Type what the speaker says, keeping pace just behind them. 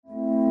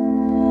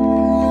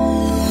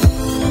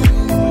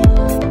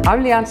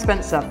I'm Leanne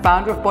Spencer,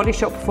 founder of Body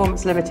Shot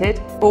Performance Limited,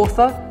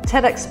 author,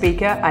 TEDx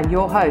speaker, and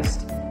your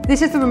host.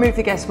 This is the Remove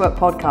the Guesswork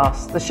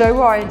podcast, the show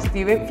where I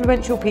interview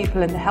influential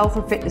people in the health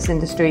and fitness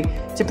industry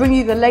to bring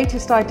you the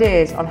latest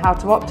ideas on how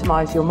to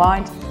optimize your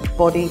mind,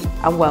 body,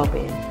 and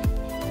well-being.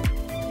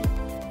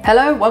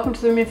 Hello, welcome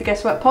to the Remove the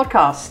Guesswork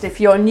podcast.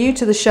 If you're new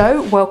to the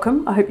show,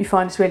 welcome. I hope you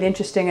find this really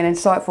interesting and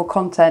insightful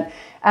content.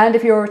 And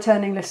if you're a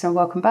returning listener,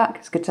 welcome back.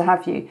 It's good to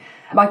have you.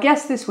 My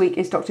guest this week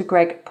is Dr.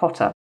 Greg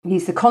Potter.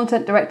 He's the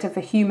content director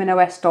for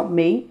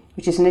HumanOS.me,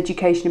 which is an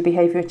education and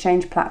behaviour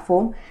change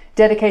platform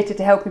dedicated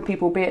to helping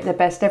people be at their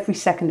best every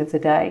second of the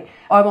day.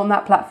 I'm on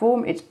that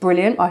platform. It's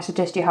brilliant. I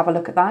suggest you have a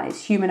look at that.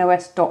 It's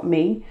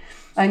HumanOS.me.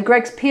 And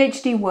Greg's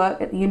PhD work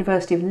at the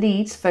University of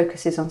Leeds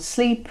focuses on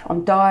sleep,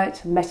 on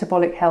diet, and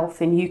metabolic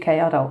health in UK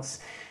adults.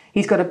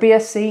 He's got a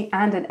BSc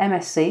and an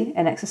MSc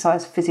in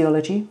exercise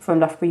physiology from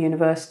Loughborough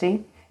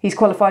University. He's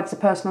qualified as a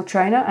personal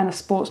trainer and a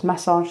sports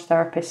massage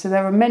therapist, so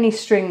there are many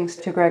strings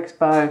to Greg's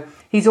bow.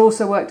 He's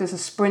also worked as a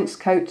sprints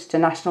coach to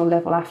national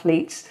level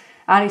athletes,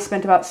 and he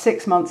spent about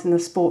 6 months in the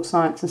sports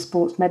science and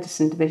sports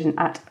medicine division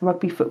at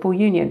Rugby Football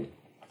Union.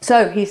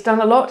 So he's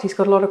done a lot, he's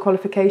got a lot of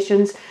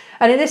qualifications,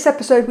 and in this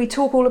episode we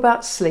talk all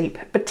about sleep,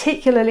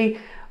 particularly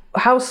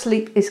how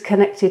sleep is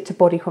connected to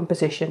body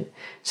composition.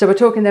 So we're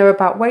talking there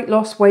about weight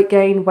loss, weight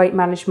gain, weight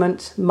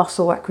management,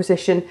 muscle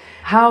acquisition.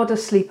 How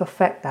does sleep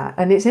affect that?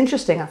 And it's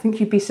interesting, I think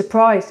you'd be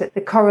surprised at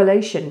the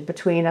correlation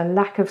between a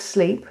lack of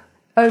sleep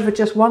over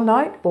just one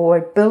night or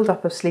a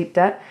build-up of sleep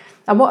debt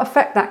and what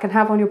effect that can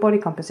have on your body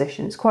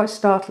composition. It's quite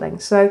startling.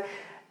 So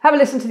have a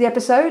listen to the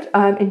episode,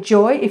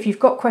 enjoy. If you've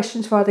got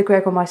questions for either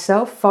Greg or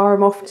myself, fire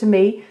them off to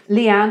me,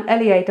 Leanne,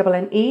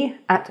 Leanne,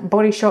 at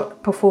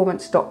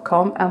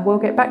bodyshotperformance.com, and we'll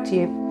get back to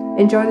you.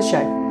 Enjoy the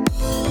show.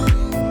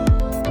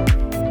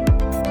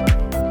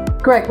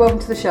 Greg, welcome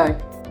to the show.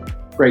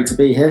 Great to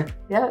be here.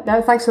 Yeah,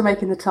 no, thanks for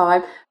making the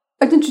time.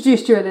 I've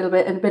introduced you a little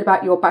bit and a bit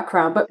about your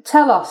background, but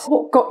tell us,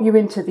 what got you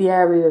into the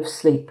area of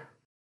sleep?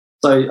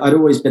 So I'd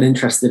always been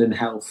interested in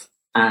health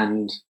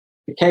and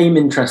became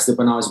interested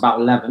when I was about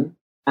 11.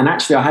 And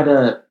actually I had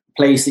a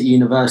place at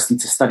university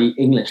to study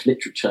English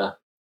literature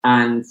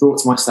and thought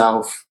to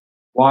myself,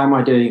 why am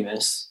I doing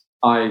this?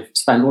 I've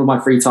spent all my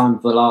free time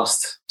for the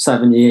last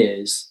 7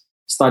 years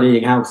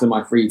studying health in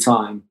my free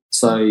time.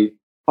 So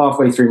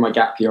halfway through my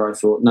gap year, I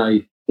thought, no,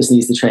 this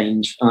needs to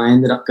change. And I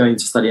ended up going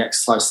to study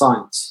exercise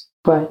science.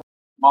 Right.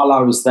 While I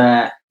was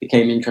there,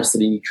 became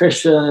interested in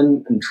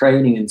nutrition and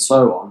training and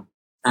so on,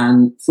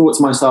 and thought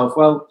to myself,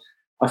 well,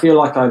 I feel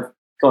like I've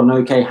got an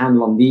okay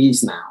handle on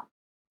these now.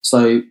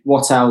 So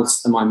what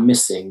else am I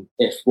missing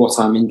if what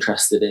I'm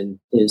interested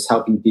in is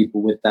helping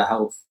people with their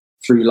health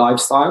through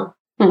lifestyle?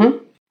 Mm-hmm.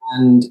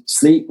 And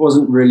sleep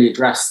wasn't really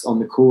addressed on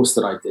the course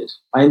that I did.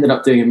 I ended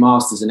up doing a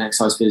master's in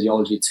exercise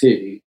physiology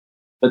too.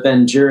 But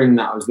then during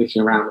that, I was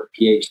looking around at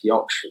PhD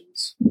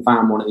options and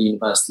found one at the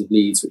University of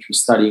Leeds, which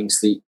was studying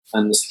sleep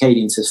and the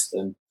circadian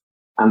system,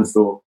 and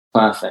thought,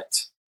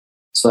 perfect.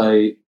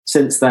 So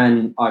since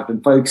then, I've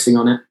been focusing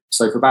on it.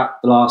 So for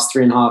about the last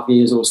 3.5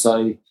 years or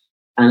so,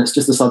 and it's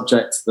just a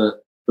subject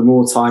that the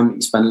more time that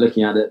you spend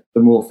looking at it,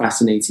 the more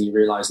fascinating you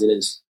realise it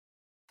is.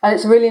 And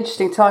it's a really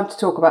interesting time to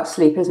talk about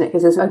sleep, isn't it?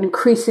 Because there's an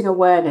increasing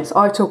awareness.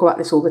 I talk about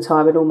this all the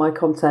time in all my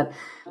content,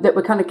 that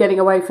we're kind of getting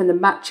away from the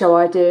macho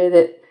idea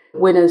that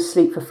winners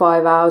sleep for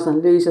 5 hours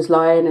and losers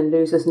lie in and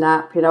losers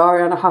nap. You know,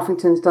 Arianna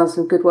Huffington's done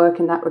some good work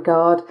in that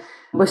regard.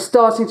 We're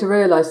starting to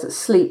realise that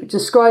sleep,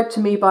 described to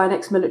me by an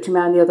ex-military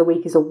man the other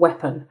week, is a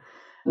weapon.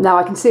 Now,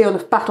 I can see on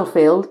the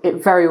battlefield, it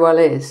very well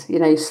is. You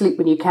know, you sleep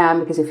when you can,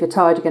 because if you're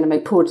tired, you're going to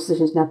make poor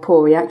decisions and have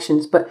poor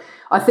reactions. But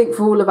I think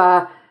for all of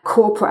our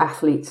corporate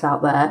athletes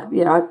out there,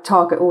 you know, our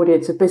target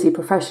audience of busy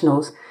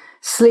professionals,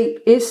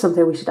 sleep is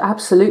something we should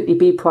absolutely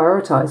be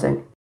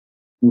prioritising.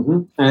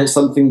 Mm-hmm. And it's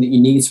something that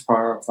you need to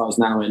prioritise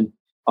now in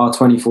our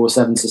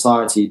 24/7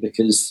 society,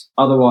 because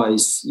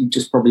otherwise you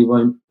just probably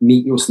won't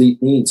meet your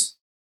sleep needs.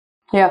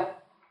 Yeah.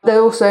 There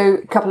are also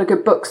a couple of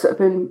good books that have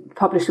been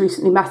published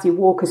recently. Matthew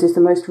Walker's is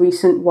the most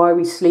recent, Why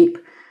We Sleep,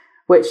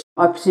 which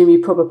I presume you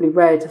probably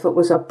read. I thought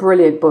was a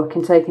brilliant book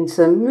in taking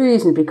some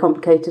reasonably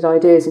complicated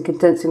ideas and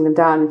condensing them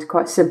down into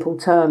quite simple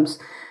terms.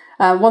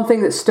 One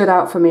thing that stood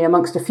out for me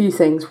amongst a few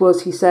things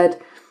was he said,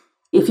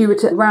 if you were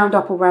to round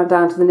up or round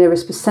down to the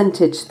nearest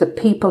percentage, the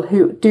people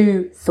who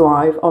do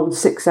thrive on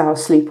 6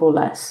 hours sleep or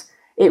less,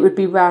 it would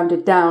be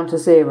rounded down to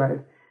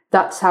 0.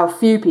 That's how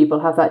few people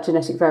have that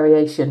genetic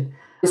variation.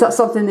 Is that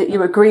something that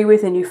you agree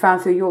with and you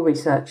found through your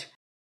research?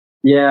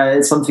 Yeah,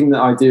 it's something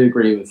that I do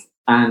agree with.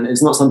 And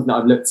it's not something that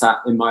I've looked at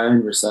in my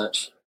own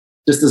research.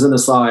 Just as an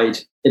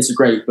aside, it's a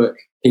great book.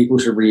 People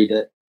should read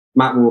it.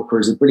 Matt Walker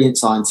is a brilliant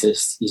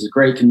scientist. He's a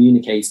great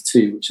communicator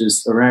too, which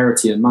is a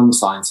rarity among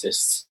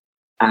scientists.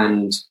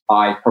 And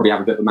I probably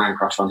have a bit of a man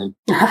crush on him.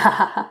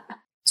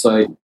 So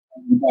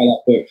buy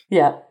that book.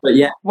 Yeah. But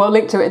yeah. We'll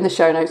link to it in the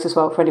show notes as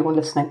well for anyone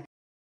listening.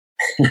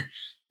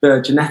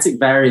 The genetic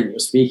variant you're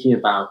speaking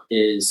about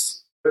is,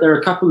 there are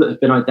a couple that have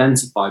been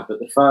identified, but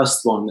the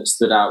first one that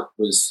stood out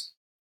was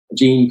a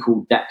gene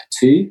called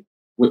DEC2,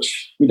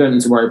 which we don't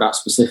need to worry about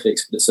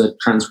specifics, but it's a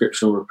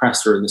transcriptional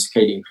repressor in the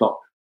circadian clock.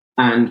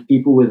 And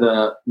people with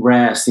a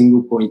rare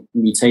single point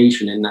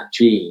mutation in that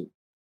gene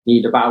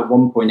need about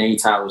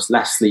 1.8 hours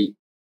less sleep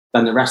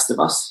than the rest of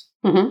us.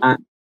 Mm-hmm. And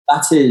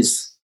that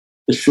is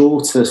the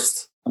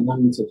shortest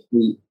amount of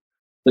sleep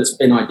that's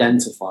been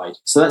identified.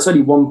 So that's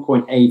only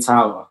 1.8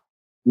 hour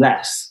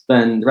less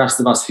than the rest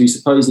of us who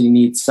supposedly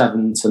need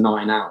 7 to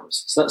 9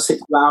 hours. So that's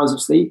 6 hours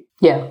of sleep.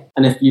 Yeah.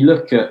 And if you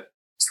look at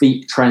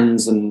sleep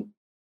trends and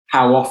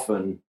how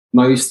often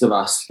most of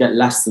us get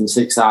less than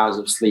 6 hours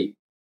of sleep,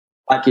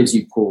 that gives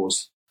you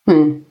pause.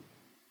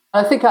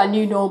 I think our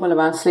new normal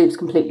around sleep's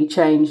completely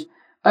changed.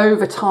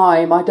 Over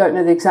time, I don't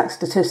know the exact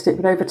statistic,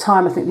 but over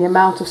time, I think the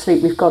amount of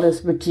sleep we've got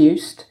has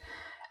reduced.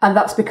 And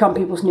that's become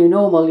people's new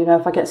normal. You know,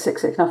 if I get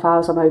 6.5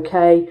 hours, I'm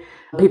okay.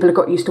 People have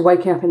got used to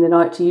waking up in the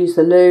night to use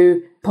the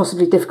loo,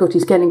 possibly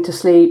difficulties getting to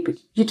sleep.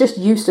 You're just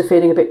used to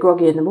feeling a bit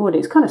groggy in the morning.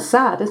 It's kind of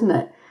sad, isn't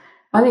it?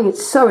 I think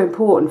it's so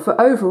important for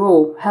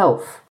overall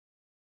health.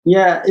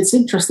 Yeah, it's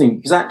interesting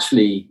because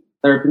actually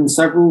there have been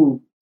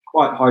several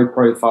quite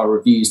high-profile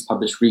reviews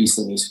published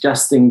recently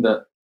suggesting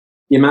that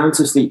the amount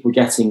of sleep we're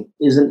getting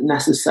isn't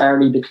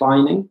necessarily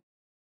declining.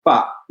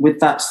 But with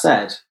that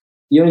said,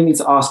 you only need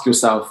to ask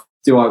yourself,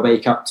 do I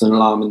wake up to an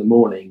alarm in the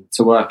morning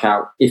to work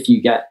out if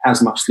you get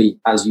as much sleep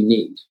as you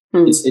need?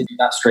 It's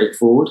that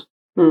straightforward.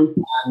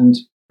 And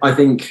I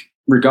think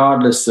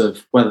regardless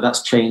of whether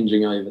that's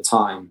changing over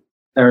time,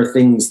 there are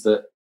things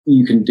that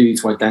you can do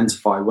to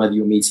identify whether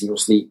you're meeting your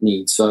sleep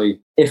needs. So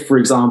if, for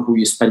example,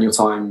 you spend your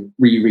time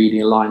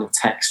rereading a line of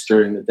text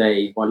during the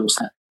day while you're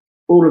sleeping,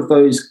 all of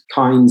those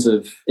kinds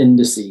of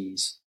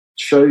indices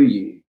show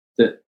you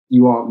that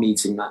you aren't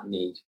meeting that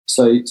need.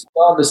 So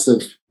regardless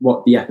of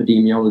what the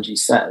epidemiology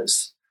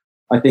says,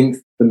 I think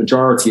the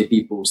majority of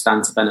people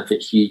stand to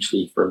benefit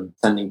hugely from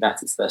tending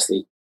better to their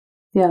sleep.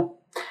 Yeah.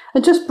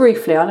 And just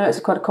briefly, I know it's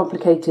quite a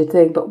complicated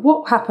thing, but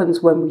what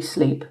happens when we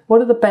sleep?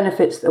 What are the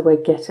benefits that we're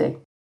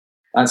getting?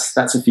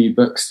 That's a few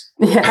books.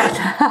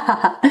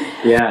 Yeah.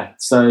 Yeah.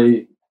 So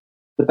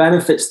the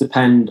benefits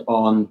depend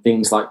on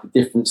things like the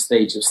different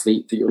stages of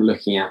sleep that you're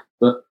looking at.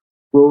 But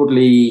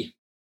broadly,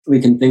 we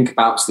can think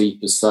about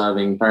sleep as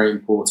serving very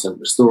important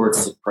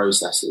restorative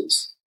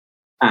processes.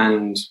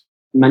 And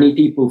many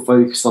people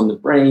focus on the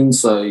brain.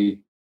 So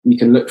you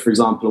can look, for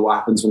example, at what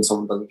happens when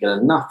someone doesn't get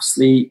enough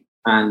sleep.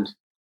 And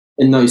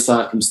in those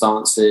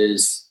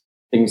circumstances,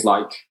 things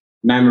like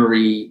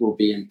memory will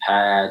be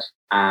impaired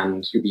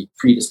and you'll be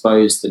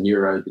predisposed to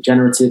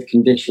neurodegenerative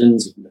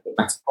conditions. If you look at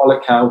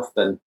metabolic health,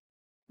 then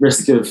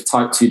risk of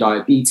type 2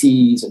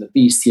 diabetes and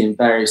obesity and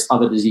various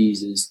other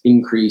diseases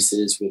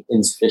increases with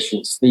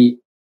insufficient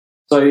sleep.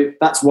 So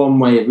that's one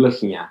way of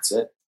looking at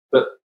it.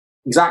 But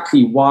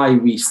exactly why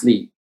we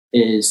sleep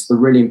is a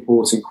really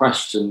important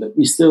question that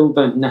we still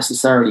don't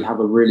necessarily have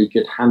a really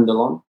good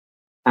handle on.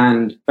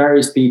 And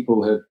various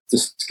people have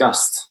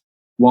discussed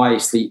why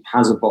sleep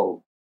has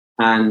evolved.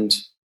 And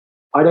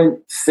I don't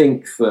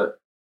think that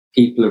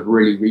people have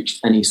really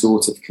reached any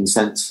sort of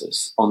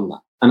consensus on that.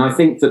 And I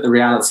think that the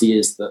reality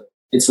is that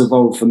it's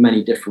evolved for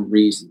many different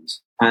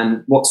reasons.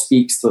 And what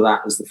speaks to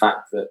that is the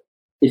fact that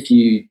if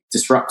you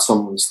disrupt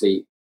someone's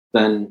sleep,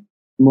 then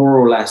more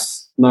or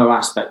less no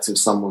aspect of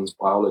someone's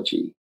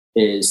biology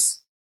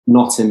is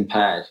not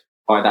impaired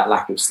by that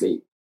lack of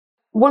sleep.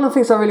 One of the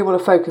things I really want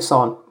to focus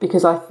on,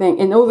 because I think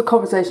in all the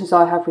conversations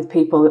I have with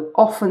people,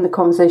 often the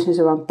conversation is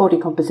around body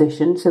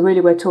composition. So really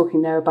we're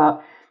talking there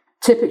about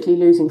typically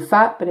losing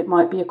fat, but it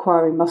might be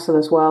acquiring muscle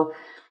as well,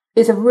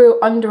 is a real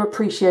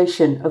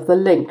underappreciation of the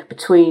link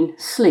between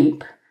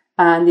sleep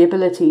and the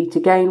ability to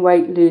gain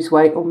weight, lose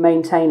weight, or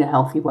maintain a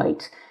healthy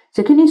weight.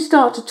 So can you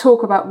start to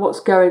talk about what's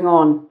going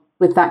on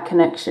with that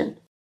connection?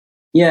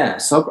 Yeah,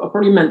 so I'll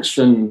probably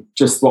mention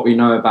just what we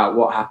know about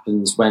what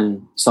happens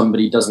when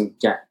somebody doesn't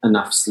get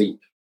enough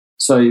sleep.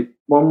 So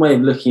one way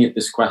of looking at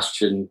this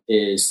question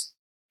is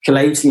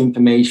collating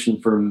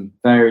information from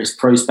various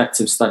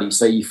prospective studies.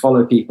 So you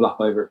follow people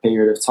up over a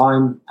period of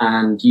time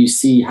and you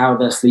see how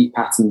their sleep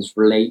patterns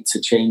relate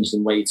to change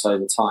in weight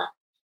over time.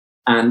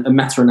 And a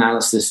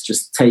meta-analysis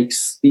just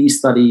takes these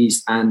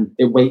studies and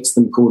it weights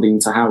them according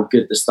to how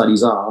good the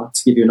studies are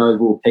to give you an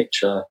overall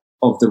picture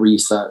of the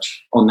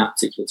research on that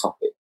particular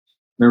topic.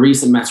 And a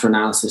recent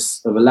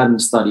meta-analysis of 11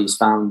 studies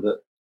found that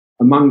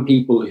among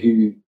people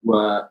who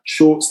were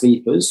short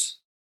sleepers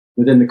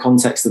within the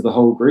context of the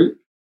whole group,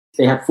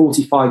 they had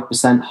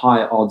 45%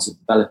 higher odds of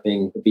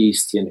developing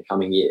obesity in the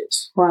coming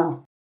years.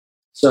 Wow.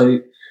 So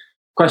the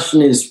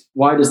question is,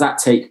 why does that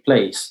take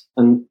place?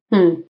 And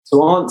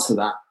to answer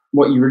that,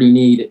 what you really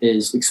need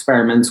is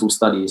experimental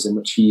studies in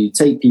which you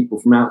take people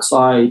from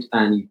outside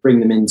and you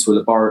bring them into a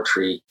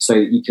laboratory so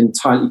you can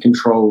tightly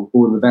control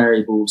all of the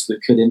variables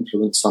that could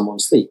influence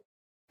someone's sleep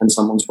and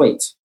someone's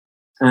weight.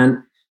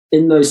 And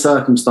in those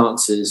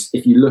circumstances,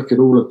 if you look at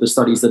all of the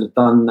studies that have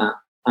done that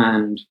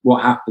and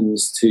what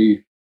happens to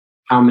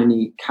how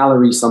many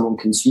calories someone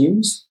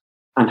consumes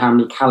and how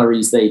many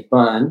calories they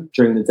burn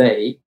during the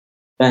day,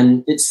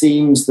 then it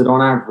seems that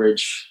on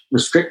average,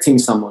 restricting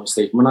someone's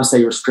sleep, when I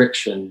say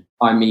restriction,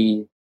 I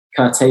mean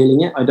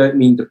curtailing it. I don't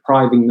mean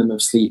depriving them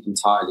of sleep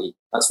entirely.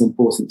 That's an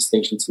important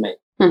distinction to make.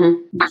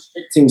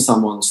 Restricting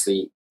someone's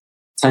sleep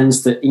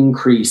tends to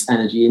increase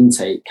energy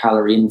intake,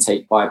 calorie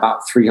intake, by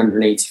about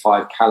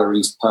 385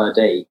 calories per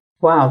day.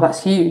 Wow,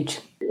 that's huge.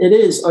 It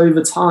is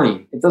over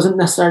time. It doesn't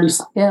necessarily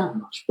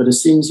sound much, but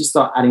as soon as you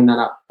start adding that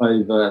up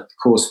over the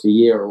course of a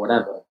year or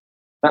whatever,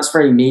 that's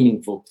very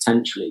meaningful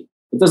potentially.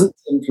 It doesn't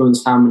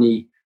influence how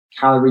many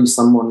calories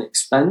someone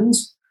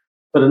expends,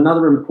 but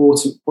another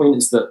important point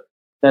is that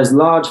there's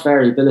large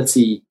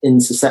variability in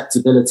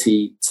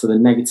susceptibility to the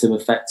negative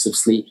effects of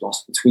sleep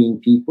loss between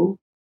people.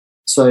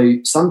 So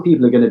some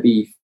people are going to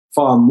be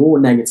far more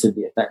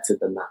negatively affected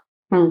than that.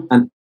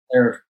 And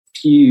there are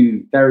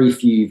very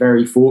few,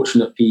 very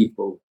fortunate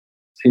people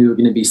who are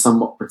going to be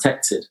somewhat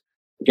protected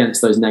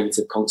against those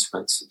negative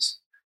consequences.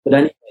 But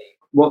anyway,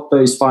 what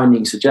those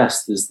findings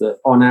suggest is that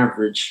on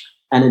average,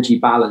 energy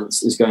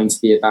balance is going to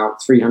be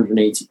about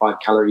 385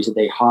 calories a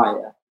day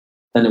higher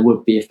than it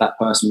would be if that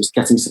person was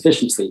getting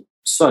sufficient sleep.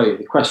 So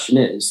the question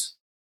is,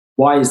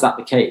 why is that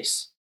the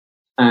case?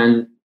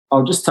 And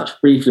I'll just touch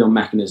briefly on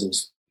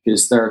mechanisms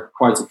because there are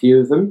quite a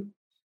few of them.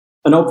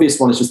 An obvious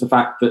one is just the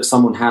fact that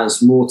someone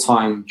has more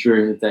time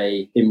during the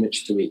day in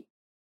which to eat.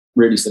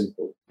 Really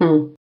simple.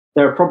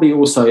 There are probably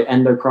also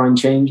endocrine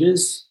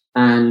changes,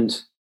 and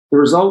the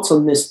results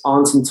on this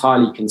aren't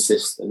entirely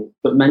consistent,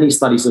 but many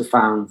studies have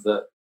found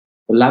that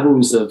the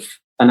levels of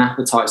an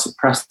appetite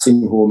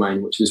suppressing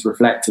hormone, which is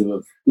reflective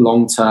of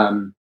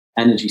long-term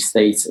energy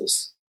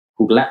status,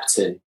 called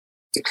leptin,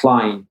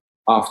 decline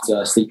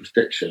after sleep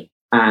restriction,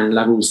 and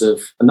levels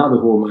of another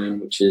hormone,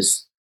 which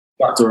is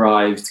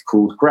gut-derived,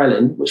 called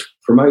ghrelin, which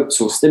promotes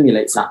or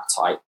stimulates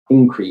appetite,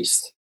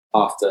 increased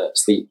after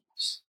sleep.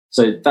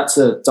 So that's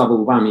a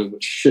double whammy,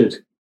 which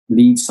should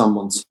lead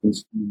someone to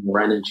consume more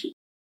energy.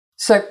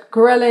 So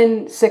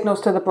ghrelin signals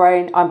to the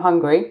brain, I'm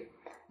hungry.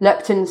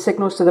 Leptin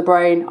signals to the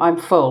brain, I'm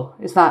full.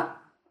 Is that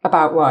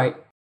about right?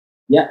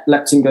 Yeah,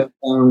 leptin goes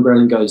down,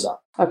 ghrelin goes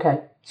up.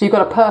 Okay, so you've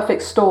got a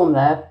perfect storm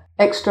there.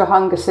 Extra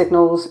hunger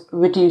signals,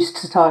 reduced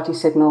satiety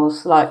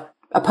signals, like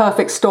a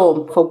perfect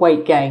storm for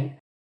weight gain.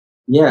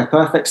 Yeah,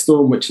 perfect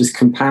storm, which is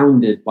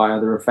compounded by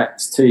other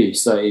effects too.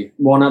 So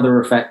one other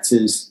effect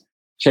is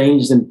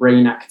changes in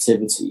brain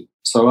activity.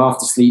 So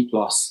after sleep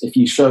loss, if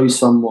you show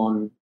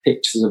someone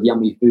pictures of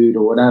yummy food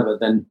or whatever,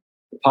 then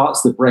the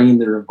parts of the brain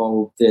that are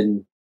involved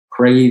in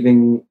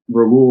craving,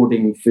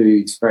 rewarding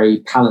foods,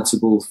 very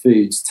palatable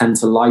foods, tend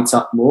to light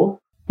up more.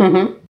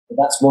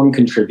 That's one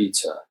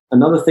contributor.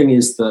 Another thing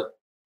is that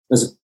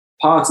there's a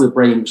part of the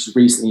brain which has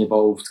recently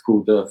evolved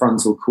called the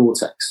frontal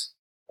cortex.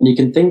 And you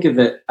can think of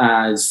it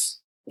as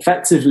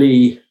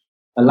effectively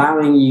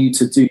allowing you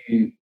to do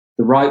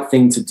the right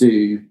thing to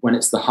do when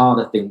it's the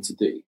harder thing to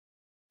do.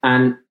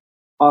 And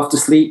after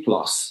sleep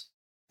loss,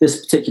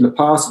 this particular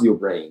part of your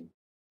brain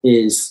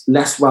is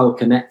less well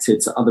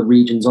connected to other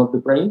regions of the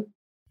brain.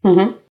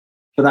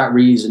 For that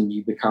reason,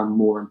 you become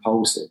more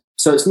impulsive.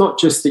 So it's not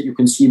just that you're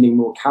consuming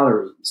more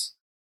calories.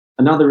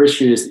 Another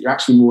issue is that you're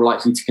actually more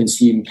likely to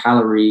consume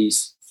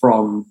calories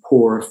from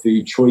poorer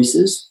food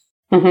choices.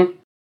 So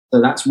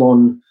that's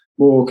one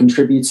more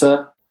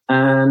contributor.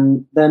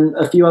 And then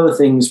a few other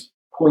things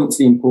point to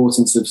the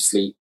importance of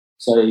sleep.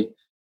 So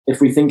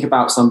if we think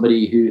about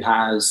somebody who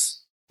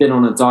has been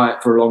on a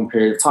diet for a long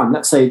period of time,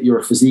 let's say you're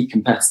a physique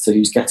competitor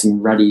who's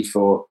getting ready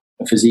for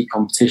a physique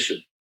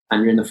competition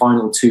and you're in the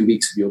final 2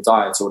 weeks of your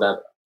diet or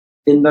whatever.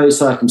 In those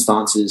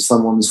circumstances,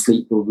 someone's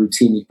sleep will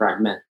routinely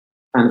fragment.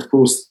 And of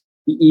course,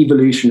 the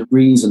evolution of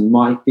reason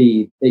might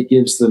be it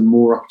gives them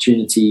more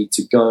opportunity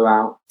to go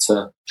out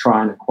to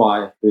try and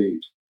acquire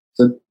food.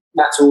 So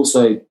that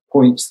also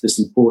points to this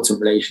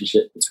important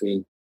relationship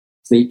between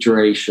sleep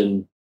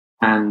duration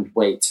and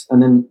weight.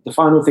 And then the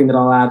final thing that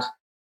I'll add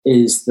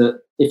is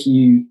that if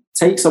you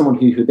take someone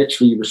who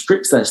habitually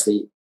restricts their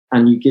sleep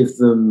and you give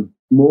them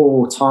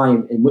more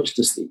time in which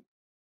to sleep,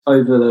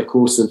 over the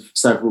course of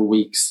several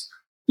weeks,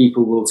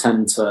 people will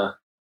tend to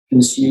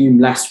consume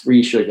less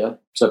free sugar,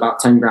 so about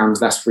 10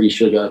 grams less free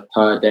sugar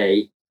per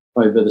day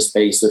over the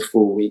space of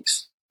 4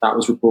 weeks. That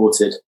was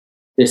reported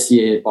this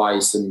year by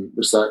some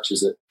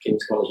researchers at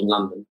King's College in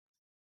London.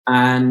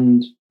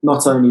 And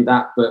not only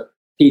that, but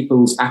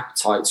people's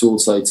appetites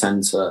also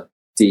tend to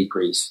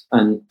decrease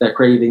and their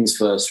cravings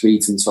for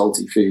sweet and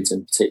salty foods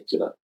in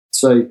particular.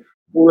 So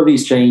all of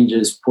these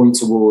changes point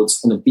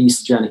towards an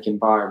obesogenic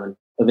environment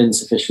of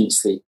insufficient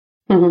sleep.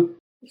 The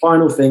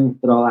final thing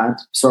that I'll add,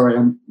 sorry,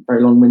 I'm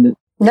very long-winded.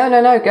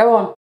 No, go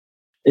on.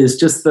 Is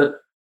just that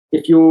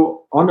if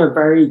you're on a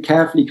very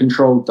carefully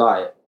controlled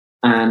diet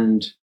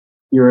and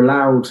you're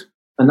allowed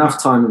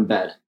enough time in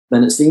bed,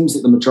 then it seems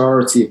that the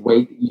majority of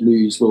weight that you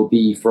lose will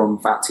be from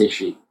fat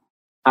tissue.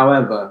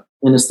 However,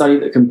 in a study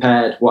that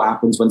compared what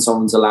happens when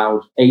someone's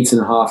allowed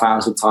 8.5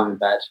 hours of time in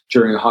bed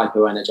during a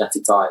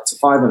hypoenergetic diet to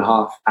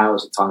 5.5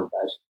 hours of time in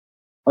bed,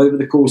 over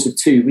the course of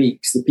 2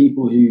 weeks, the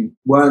people who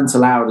weren't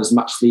allowed as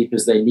much sleep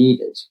as they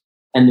needed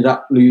ended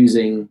up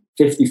losing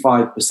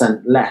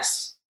 55%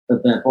 less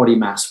of their body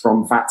mass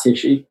from fat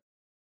tissue.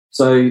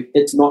 So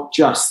it's not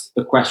just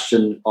a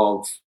question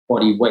of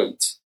body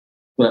weight,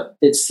 but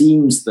it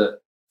seems that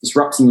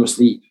disrupting your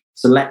sleep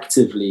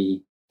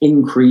selectively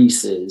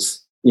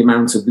increases the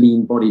amount of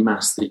lean body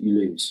mass that you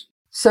lose.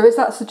 So is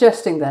that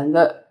suggesting then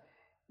that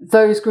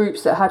those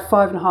groups that had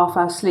 5.5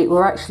 hours sleep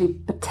were actually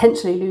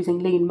potentially losing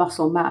lean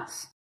muscle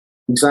mass?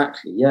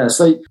 Exactly, yeah.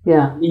 So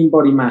lean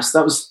body mass,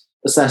 that was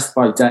assessed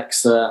by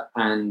DEXA,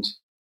 and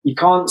you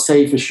can't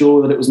say for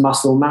sure that it was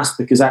muscle mass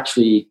because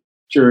actually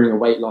during a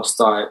weight loss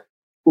diet,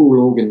 all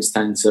organs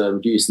tend to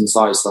reduce in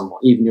size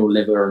somewhat, even your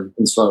liver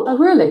and so on. Oh,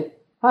 really?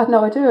 I had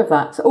no idea of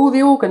that. So all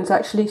the organs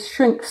actually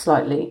shrink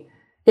slightly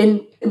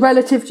in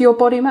relative to your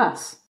body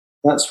mass?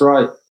 That's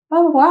right.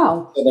 Oh,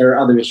 wow. So there are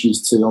other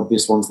issues too,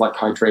 obvious ones like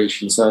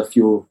hydration. So if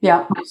your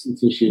muscle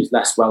tissue is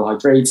less well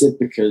hydrated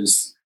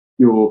because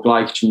your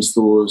glycogen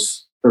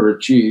stores are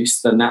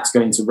reduced, then that's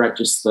going to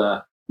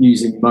register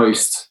using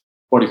most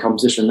body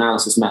composition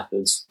analysis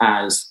methods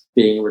as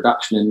being a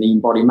reduction in lean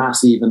body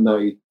mass, even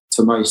though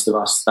to most of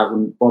us that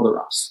wouldn't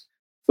bother us.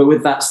 But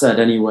with that said,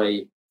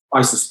 anyway,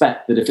 I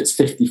suspect that if it's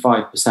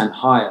 55%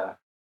 higher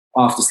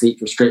after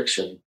sleep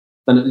restriction,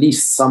 then at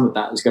least some of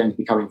that is going to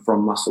be coming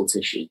from muscle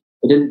tissue.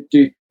 I didn't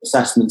do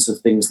assessments of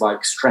things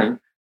like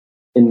strength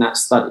in that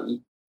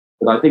study,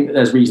 but I think that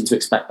there's reason to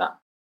expect that.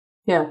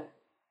 Yeah.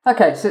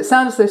 Okay, so it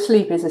sounds as though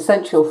sleep is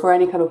essential for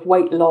any kind of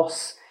weight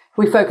loss. If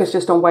we focus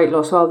just on weight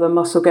loss rather than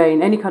muscle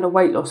gain, any kind of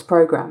weight loss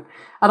program.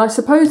 And I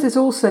suppose there's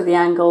also the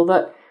angle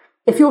that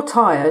if you're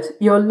tired,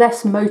 you're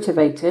less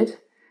motivated,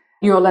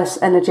 you're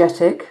less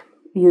energetic,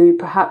 you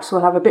perhaps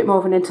will have a bit more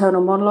of an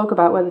internal monologue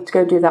about whether to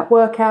go and do that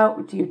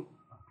workout. Do you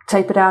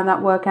taper down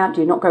that workout?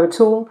 Do you not go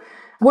at all?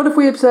 What have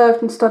we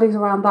observed in studies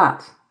around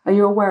that? Are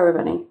you aware of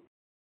any?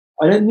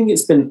 I don't think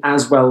it's been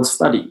as well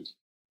studied,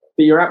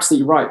 but you're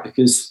absolutely right,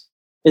 because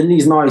in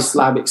these nice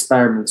lab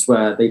experiments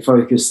where they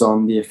focus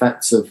on the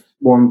effects of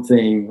one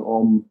thing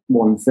on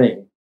one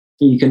thing,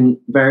 you can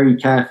very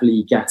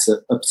carefully get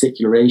a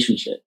particular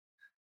relationship.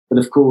 But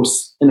of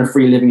course, in a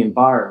free living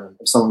environment,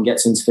 if someone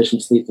gets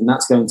insufficient sleep, then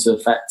that's going to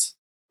affect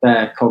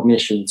their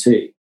cognition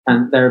too.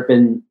 And there have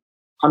been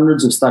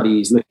hundreds of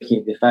studies looking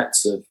at the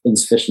effects of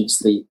insufficient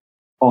sleep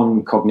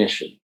on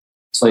cognition.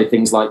 So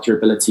things like your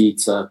ability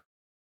to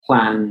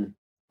plan,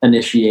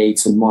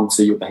 initiate, and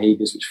monitor your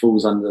behaviors, which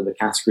falls under the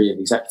category of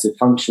executive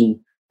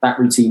function, that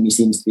routinely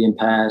seems to be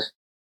impaired.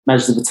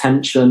 Measures of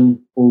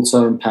attention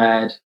also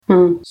impaired.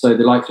 So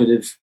the likelihood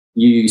of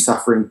you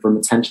suffering from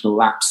attentional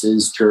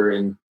lapses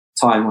during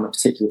time on a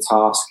particular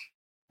task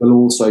will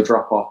also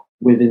drop off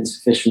with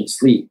insufficient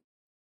sleep.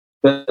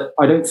 But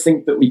I don't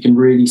think that we can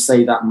really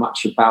say that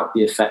much about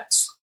the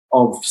effects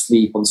of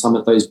sleep on some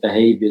of those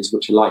behaviors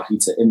which are likely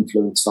to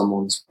influence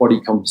someone's body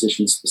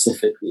composition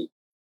specifically.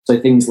 So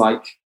things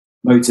like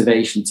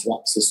motivation to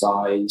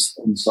exercise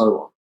and so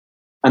on.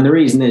 And the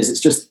reason is it's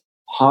just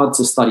hard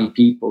to study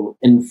people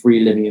in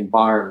free living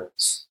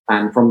environments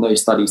and from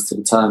those studies to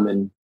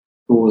determine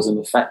cause and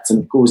effect.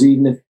 And of course,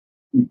 even if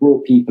you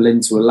brought people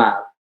into a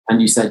lab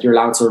and you said you're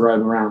allowed to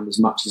roam around as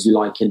much as you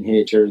like in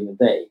here during the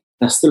day,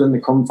 they're still in the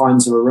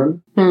confines of a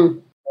room. Their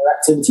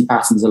activity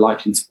patterns are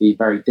likely to be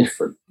very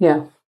different.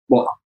 Yeah.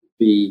 What would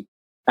be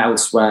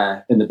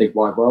elsewhere in the big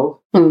wide world.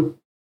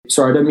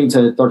 Sorry, I don't mean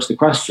to dodge the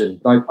question,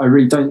 but I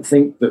really don't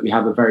think that we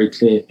have a very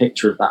clear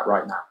picture of that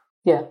right now.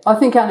 Yeah, I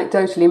think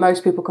anecdotally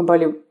most people can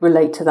probably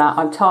relate to that.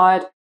 I'm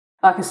tired.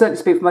 I can certainly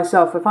speak for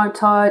myself. If I'm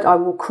tired, I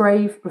will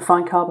crave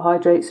refined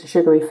carbohydrates and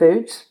sugary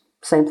foods.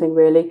 Same thing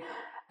really.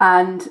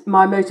 And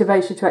my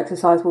motivation to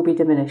exercise will be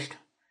diminished.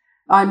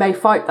 I may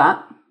fight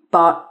that,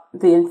 but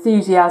the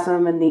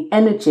enthusiasm and the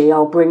energy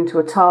I'll bring to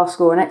a task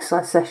or an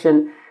exercise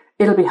session,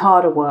 it'll be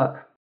harder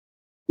work.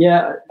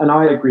 Yeah, and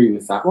I agree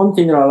with that. One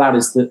thing that I'll add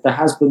is that there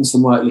has been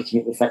some work looking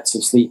at the effects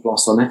of sleep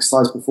loss on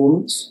exercise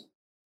performance.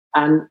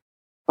 And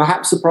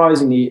perhaps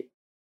surprisingly,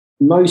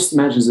 most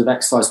measures of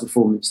exercise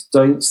performance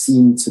don't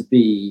seem to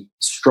be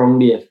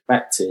strongly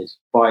affected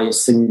by a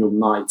single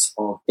night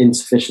of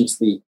insufficient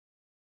sleep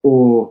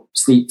or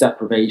sleep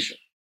deprivation.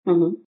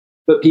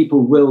 But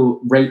people will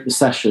rate the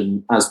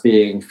session as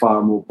being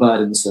far more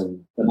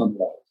burdensome than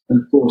otherwise.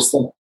 And of course,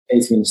 they're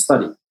participating in a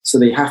study, so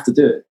they have to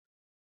do it.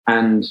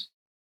 And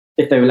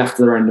if they were left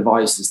to their own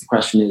devices, the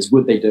question is,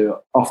 would they do it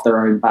off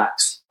their own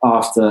backs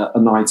after a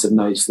night of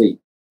no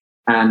sleep?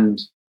 And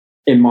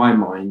in my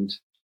mind,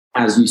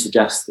 as you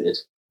suggested,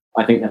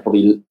 I think they're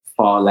probably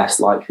far less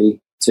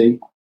likely to.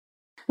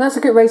 That's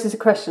a good raises a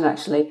question,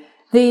 actually.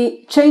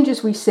 The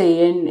changes we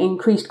see in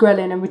increased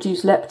ghrelin and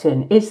reduced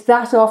leptin, is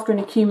that after an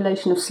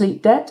accumulation of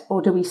sleep debt,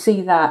 or do we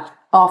see that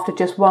after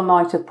just one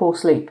night of poor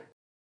sleep?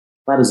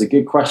 That is a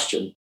good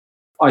question.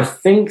 I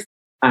think,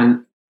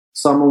 and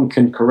someone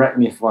can correct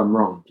me if I'm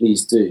wrong,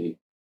 please do.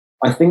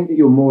 I think that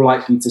you're more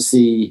likely to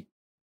see,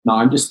 no,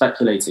 I'm just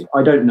speculating.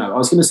 I don't know. I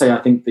was going to say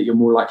I think that you're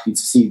more likely to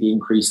see the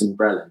increase in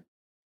ghrelin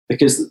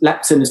because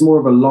leptin is more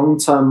of a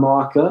long-term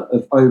marker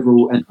of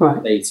overall energy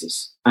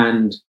status.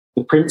 And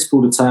the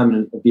principal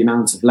determinant of the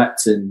amount of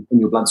leptin in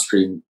your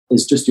bloodstream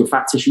is just your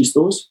fat tissue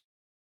stores.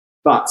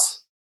 But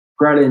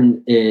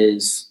ghrelin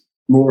is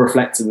more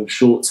reflective of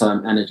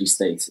short-term energy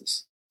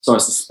status. So I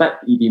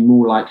suspect that you'd be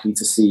more likely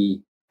to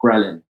see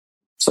ghrelin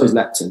so is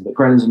leptin, but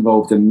ghrelin is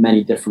involved in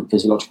many different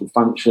physiological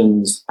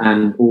functions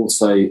and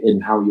also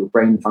in how your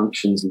brain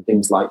functions and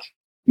things like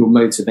your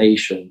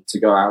motivation to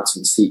go out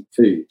and seek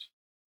food.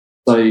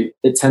 So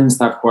it tends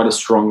to have quite a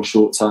strong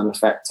short-term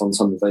effect on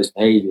some of those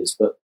behaviours,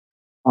 but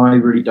I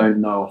really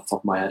don't know off the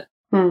top of my head.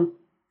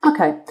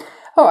 Okay.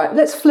 All right,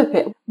 let's flip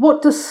it.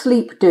 What does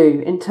sleep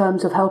do in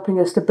terms of helping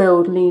us to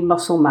build lean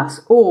muscle mass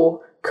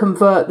or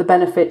convert the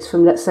benefits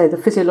from, let's say, the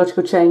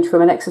physiological change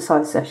from an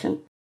exercise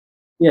session?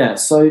 Yeah,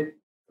 so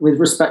with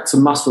respect to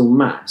muscle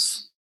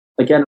mass,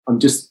 again, I'm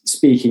just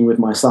speaking with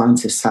my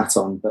scientist hat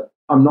on, but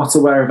I'm not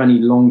aware of any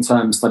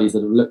long-term studies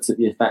that have looked at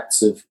the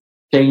effects of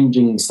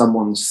changing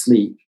someone's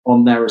sleep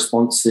on their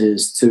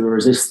responses to a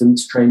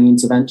resistance training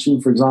intervention,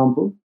 for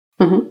example.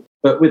 Mm-hmm.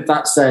 But with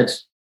that said,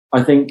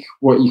 I think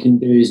what you can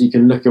do is you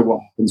can look at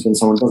what happens when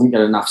someone doesn't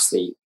get enough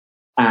sleep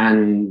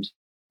and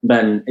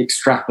then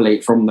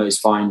extrapolate from those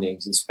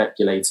findings and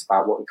speculate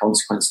about what the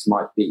consequences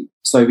might be.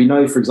 So we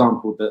know, for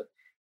example, that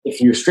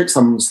if you restrict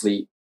someone's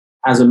sleep,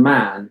 as a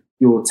man,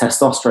 your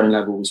testosterone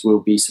levels will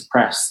be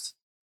suppressed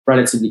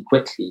relatively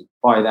quickly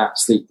by that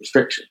sleep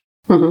restriction.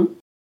 Mm-hmm.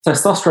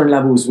 Testosterone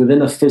levels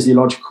within a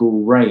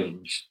physiological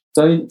range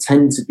don't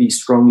tend to be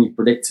strongly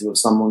predictive of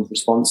someone's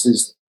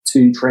responses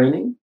to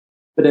training.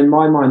 But in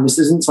my mind, this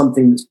isn't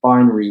something that's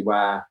binary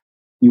where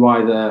you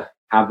either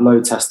have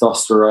low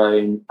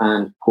testosterone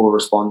and poor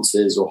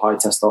responses or high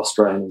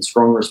testosterone and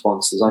strong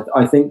responses.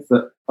 I think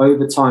that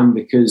over time,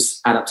 because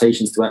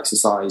adaptations to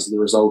exercise are the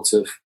result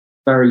of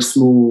very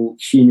small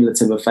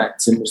cumulative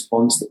effects in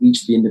response to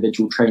each of the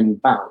individual training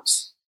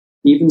bouts,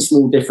 even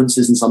small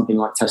differences in something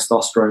like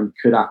testosterone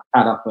could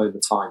add up over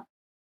time.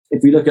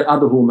 If we look at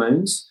other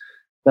hormones,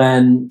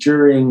 then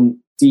during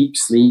deep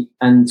sleep,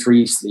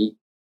 N3 sleep,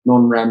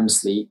 non-REM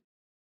sleep,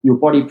 your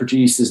body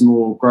produces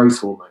more growth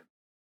hormone.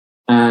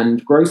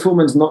 And growth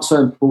hormone is not so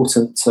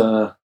important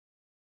to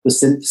the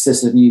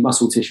synthesis of new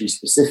muscle tissue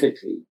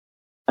specifically.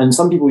 And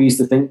some people used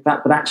to think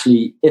that, but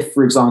actually, if,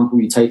 for example,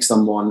 you take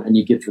someone and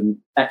you give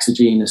them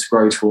exogenous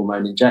growth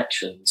hormone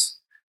injections,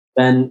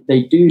 then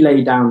they do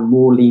lay down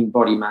more lean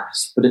body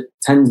mass, but it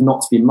tends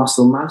not to be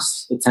muscle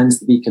mass. It tends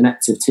to be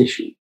connective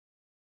tissue.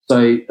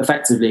 So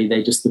effectively,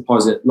 they just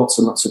deposit lots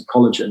and lots of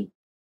collagen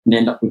and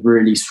end up with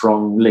really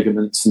strong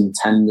ligaments and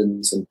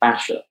tendons and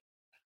fascia.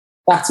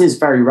 That is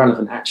very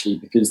relevant, actually,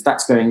 because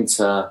that's going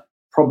to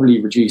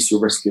probably reduce your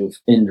risk of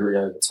injury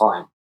over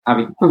time,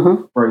 having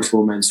growth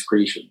hormone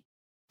secretion.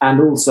 And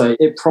also,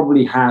 it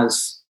probably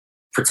has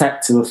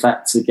protective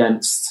effects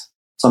against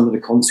some of the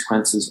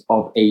consequences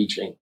of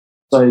aging.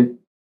 So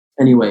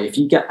anyway, if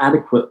you get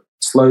adequate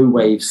slow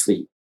wave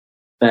sleep,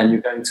 then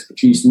you're going to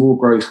produce more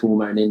growth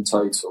hormone in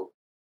total.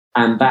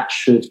 And that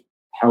should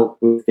help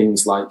with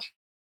things like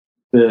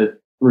the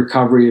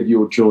recovery of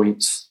your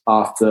joints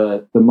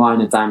after the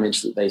minor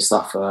damage that they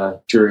suffer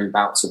during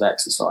bouts of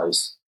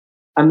exercise.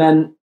 And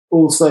then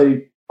also,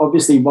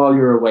 obviously, while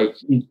you're awake,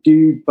 you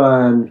do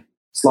burn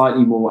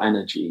slightly more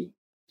energy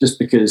just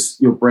because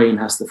your brain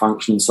has to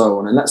function and so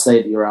on. And let's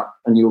say that you're up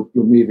and you're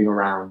moving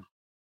around,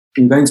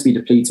 you're going to be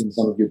depleting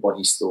some of your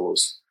body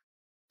stores.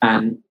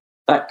 And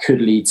that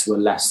could lead to a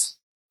less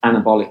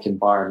anabolic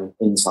environment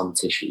in some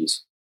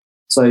tissues.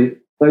 So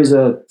those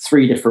are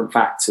three different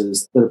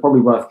factors that are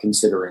probably worth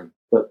considering.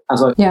 But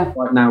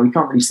right now, we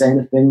can't really say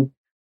anything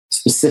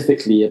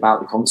specifically about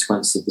the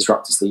consequences of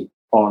disrupted sleep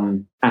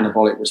on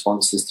anabolic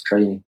responses to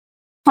training.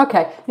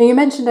 Okay, now you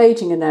mentioned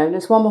aging in there, and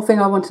there's one more thing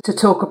I wanted to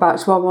talk about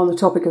as well on the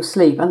topic of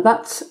sleep, and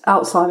that's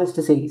Alzheimer's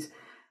disease,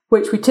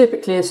 which we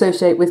typically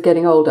associate with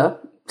getting older,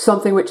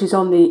 something which is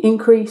on the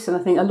increase, and I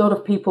think a lot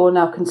of people are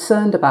now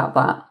concerned about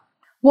that.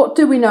 What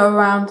do we know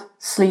around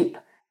sleep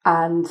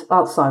and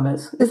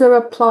Alzheimer's? Is there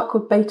a plaque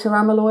called beta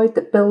amyloid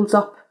that builds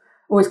up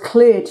or is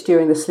cleared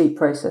during the sleep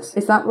process?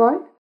 Is that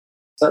right?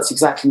 That's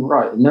exactly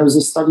right. And there was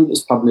a study that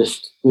was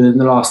published within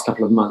the last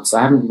couple of months.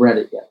 I haven't read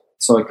it yet,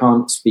 so I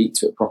can't speak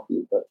to it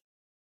properly, but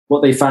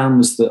what they found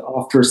was that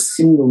after a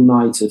single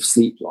night of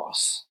sleep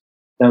loss,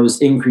 there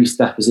was increased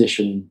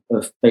deposition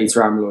of beta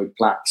amyloid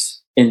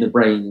plaques in the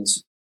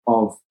brains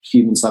of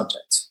human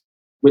subjects,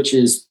 which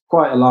is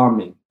quite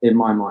alarming in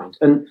my mind.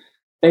 And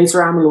beta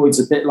amyloid's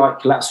a bit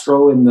like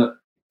cholesterol in that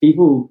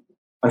people,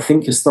 I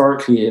think,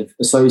 historically have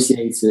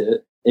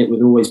associated it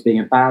with always being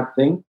a bad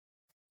thing.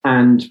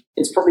 And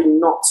it's probably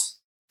not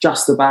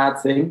just a bad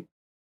thing,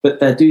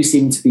 but there do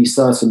seem to be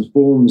certain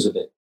forms of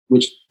it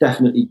which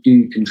definitely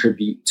do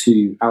contribute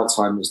to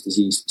Alzheimer's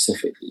disease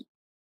specifically.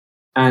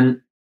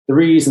 And the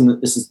reason that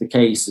this is the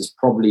case is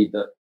probably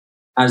that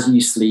as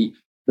you sleep,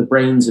 the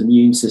brain's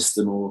immune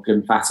system or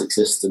lymphatic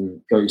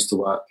system goes to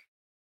work,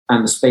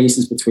 and the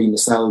spaces between the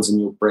cells in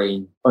your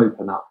brain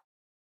open up.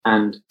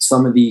 And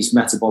some of these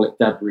metabolic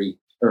debris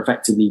are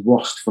effectively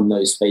washed from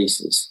those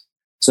spaces.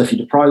 So if you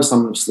deprive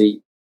someone of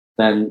sleep,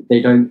 then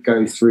they don't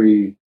go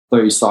through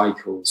those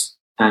cycles.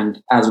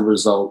 And as a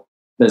result,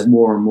 there's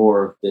more and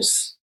more of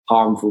this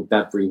harmful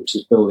debris which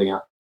is building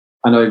up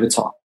and over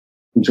time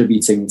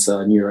contributing to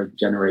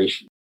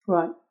neurodegeneration.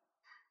 Right.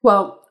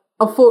 Well,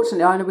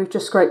 unfortunately, I know we've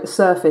just scraped the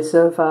surface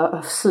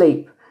of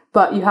sleep,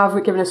 But you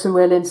have given us some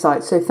real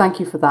insights, so thank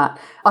you for that.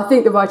 I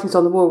think the writing's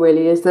on the wall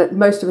really is that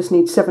most of us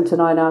need 7 to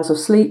 9 hours of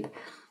sleep.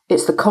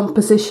 It's the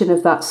composition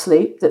of that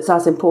sleep that's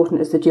as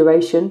important as the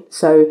duration.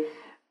 So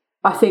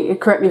I think,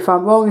 correct me if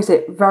I'm wrong, is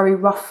it very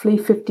roughly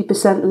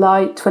 50%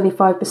 light,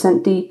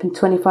 25% deep and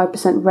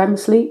 25% REM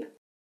sleep?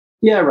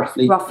 Yeah,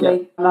 roughly.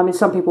 Roughly. Yeah. I mean,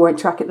 some people won't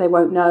track it, they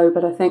won't know,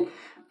 but I think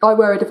I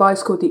wear a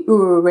device called the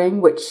Oura Ring,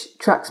 which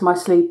tracks my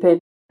sleep in.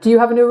 Do you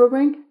have an Oura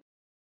Ring?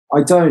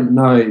 I don't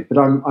know, but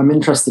I'm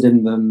interested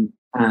in them.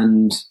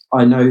 And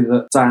I know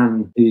that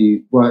Dan,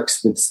 who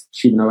works with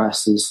Human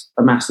OS, is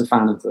a massive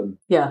fan of them.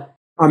 Yeah.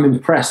 I'm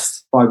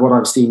impressed by what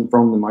I've seen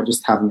from them. I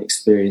just haven't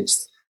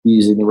experienced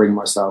using the ring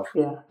myself.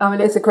 Yeah. I mean,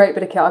 it's a great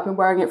bit of kit. I've been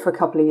wearing it for a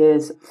couple of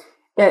years.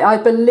 Yeah, I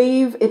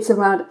believe it's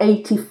around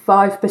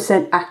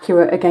 85%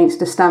 accurate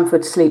against a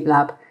Stanford Sleep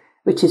Lab,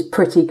 which is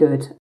pretty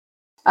good.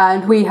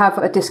 And we have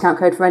a discount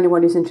code for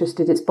anyone who's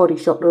interested. It's Body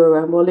Shop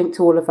Oura, and we'll link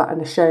to all of that in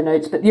the show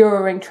notes. But the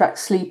Oura Ring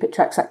tracks sleep, it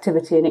tracks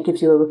activity, and it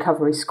gives you a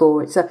recovery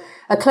score. It's a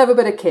clever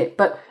bit of kit,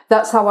 but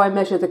that's how I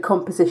measure the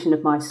composition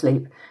of my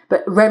sleep.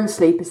 But REM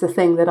sleep is the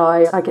thing that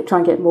I try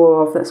and get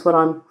more of. That's what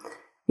I'm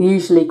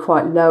usually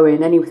quite low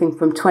in, anything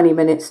from 20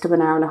 minutes to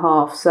an hour and a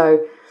half.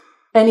 So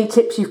any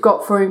tips you've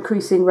got for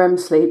increasing REM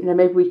sleep,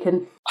 maybe we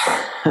can,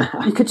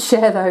 you could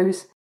share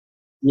those.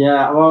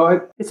 Yeah,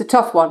 well, it's a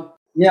tough one.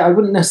 Yeah, I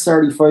wouldn't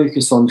necessarily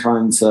focus on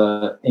trying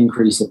to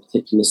increase a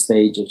particular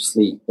stage of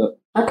sleep, but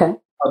okay.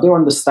 I do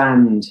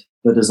understand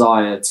the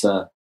desire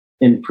to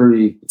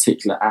improve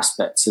particular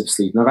aspects of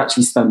sleep. And I've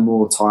actually spent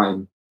more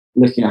time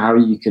looking at how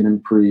you can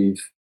improve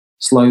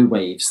slow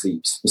wave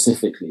sleep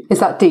specifically. Is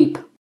that deep?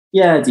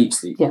 Yeah, deep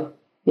sleep.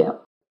 Yeah.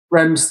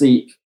 REM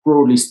sleep,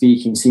 broadly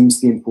speaking, seems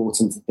to be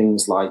important to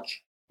things like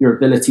your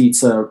ability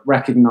to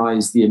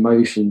recognize the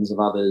emotions of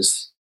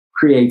others,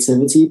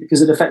 creativity,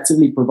 because it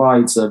effectively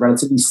provides a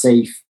relatively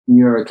safe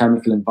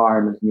neurochemical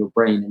environment in your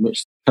brain in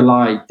which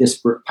collide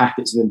disparate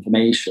packets of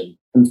information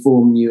and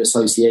form new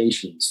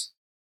associations.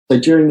 So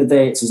during the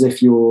day, it's as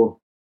if you're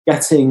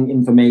getting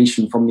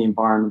information from the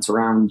environment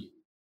around you.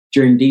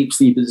 During deep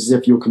sleep, it's as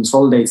if you're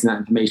consolidating that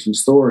information,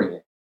 storing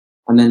it.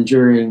 And then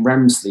during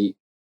REM sleep,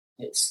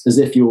 it's as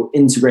if you're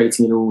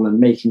integrating it all and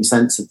making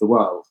sense of the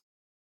world.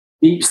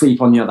 Deep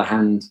sleep, on the other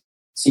hand,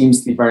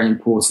 seems to be very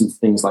important for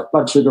things like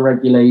blood sugar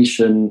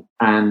regulation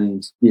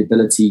and the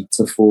ability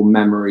to form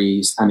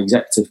memories and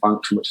executive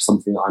function, which is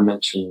something that I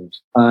mentioned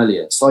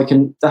earlier. So I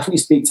can definitely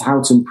speak to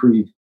how to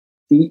improve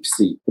deep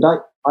sleep, but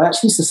I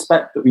actually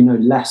suspect that we know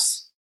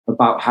less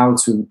about how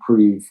to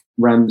improve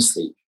REM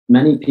sleep.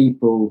 Many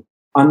people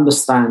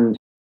understand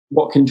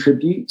what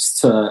contributes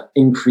to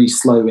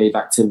increased slow wave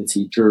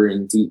activity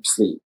during deep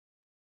sleep,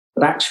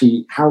 but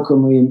actually, how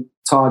can we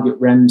target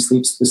REM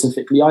sleep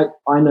specifically?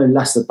 I know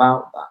less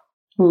about that.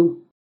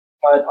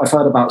 I've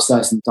heard about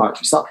certain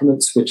dietary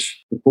supplements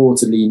which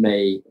reportedly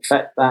may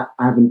affect that.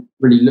 I haven't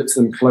really looked at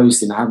them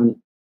closely, and I haven't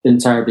been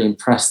terribly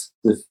impressed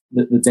with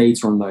the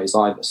data on those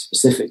either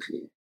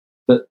specifically.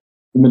 But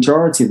the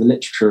majority of the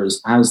literature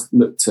has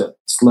looked at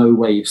slow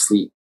wave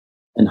sleep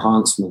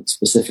enhancement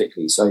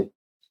specifically. So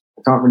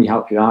I can't really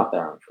help you out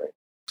there, I'm afraid.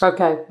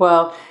 Okay,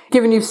 well,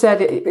 given you've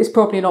said it, it's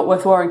probably not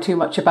worth worrying too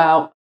much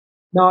about.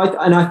 No,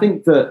 I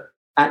think that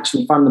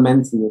actually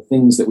fundamentally the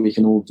things that we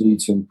can all do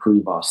to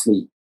improve our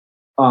sleep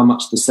are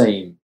much the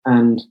same.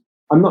 And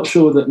I'm not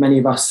sure that many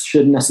of us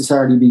should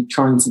necessarily be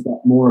trying to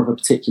get more of a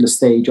particular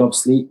stage of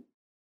sleep.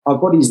 Our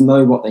bodies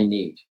know what they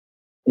need.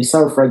 They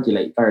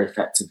self-regulate very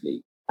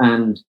effectively.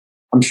 And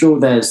I'm sure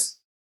there's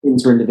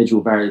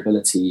inter-individual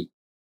variability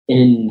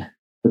in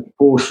the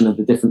proportion of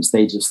the different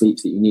stages of sleep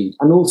that you need.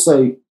 And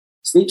also,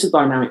 sleep's a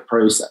dynamic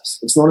process.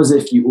 It's not as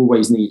if you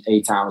always need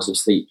 8 hours of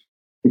sleep.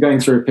 You're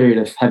going through a period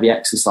of heavy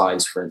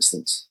exercise, for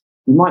instance,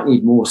 you might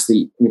need more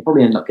sleep, and you'll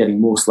probably end up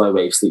getting more slow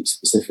wave sleep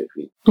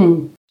specifically.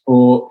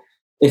 Or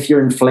if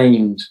you're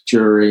inflamed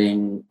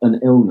during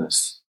an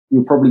illness,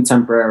 you'll probably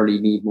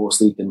temporarily need more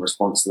sleep in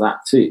response to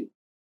that too.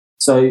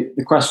 So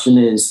the question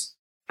is,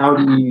 how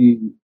do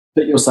you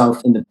put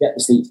yourself in get the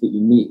sleep that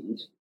you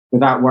need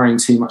without worrying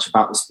too much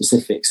about the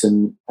specifics?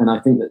 And I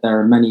think that there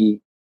are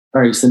many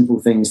very simple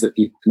things that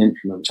people can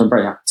implement, which I'm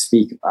very happy to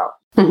speak about.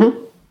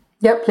 Mm-hmm.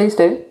 Yep, please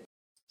do.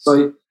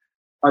 So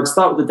I'd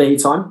start with the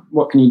daytime.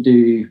 What can you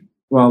do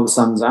while the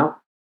sun's out?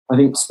 I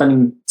think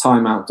spending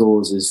time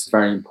outdoors is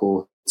very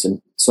important.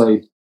 So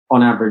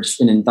on average,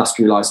 in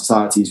industrialized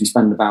societies, we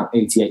spend about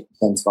 88%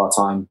 of our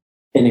time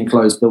in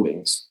enclosed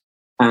buildings,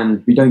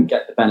 and we don't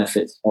get the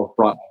benefit of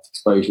bright light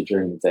exposure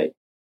during the day.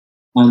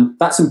 And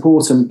that's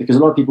important because a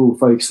lot of people will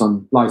focus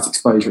on light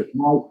exposure at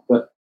night,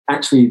 but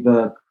actually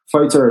the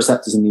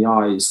photoreceptors in the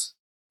eyes,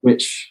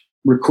 which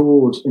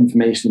record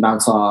information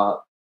about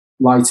our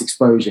light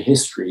exposure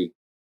history,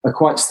 are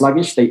quite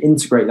sluggish. They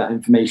integrate that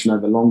information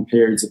over long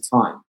periods of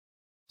time.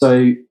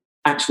 So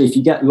actually, if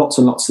you get lots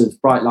and lots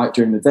of bright light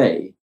during the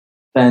day,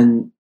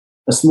 then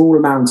a small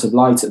amount of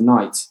light at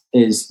night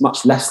is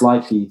much less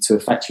likely to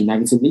affect you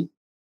negatively.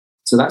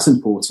 So that's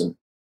important.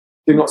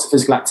 Doing lots of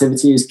physical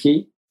activity is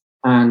key.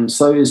 And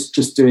so is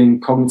just doing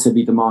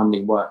cognitively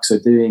demanding work. So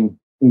doing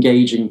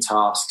engaging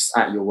tasks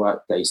at your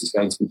workplace is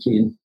going to be key.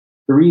 And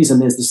the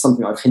reason is, this is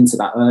something I've hinted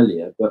at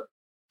earlier, but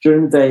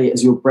during the day,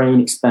 as your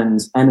brain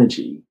expends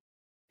energy,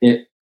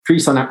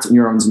 presynaptic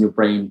neurons in your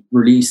brain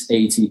release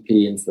ATP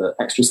into the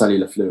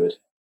extracellular fluid.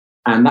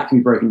 And that can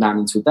be broken down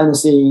into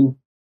adenosine,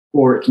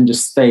 or it can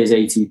just stay as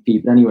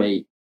ATP. But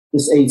anyway,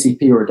 this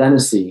ATP or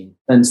adenosine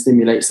then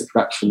stimulates the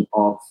production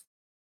of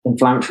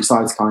inflammatory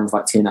cytokines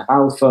like TNF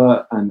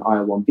alpha and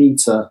IL-1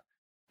 beta,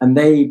 and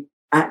they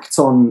act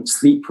on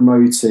sleep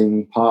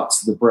promoting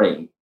parts of the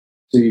brain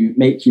to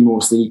make you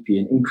more sleepy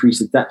and increase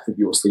the depth of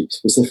your sleep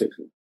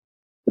specifically.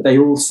 But they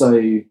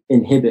also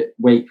inhibit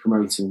wake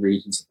promoting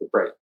regions of the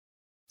brain.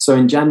 So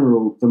in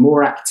general, the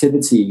more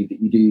activity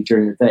that you do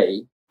during the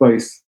day,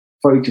 both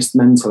focused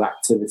mental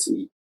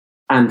activity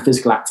and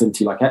physical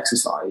activity like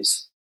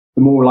exercise,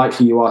 the more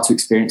likely you are to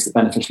experience the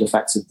beneficial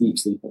effects of deep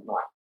sleep at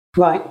night.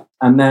 Right.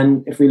 And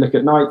then if we look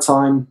at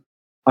nighttime,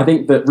 I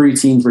think that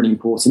routine's really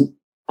important.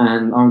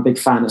 And I'm a big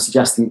fan of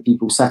suggesting that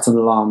people set an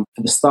alarm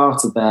for the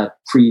start of their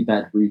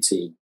pre-bed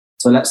routine.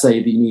 So let's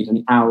say that you need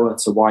an hour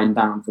to wind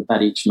down for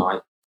bed each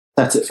night,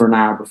 set it for an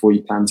hour before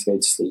you plan to go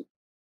to sleep.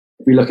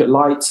 If we look at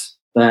light,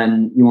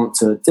 then you want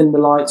to dim the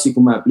lights. You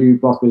can wear blue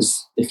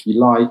blockers if you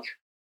like.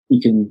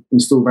 You can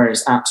install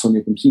various apps on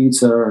your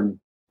computer and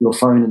your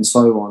phone and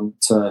so on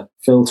to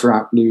filter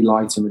out blue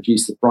light and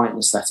reduce the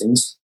brightness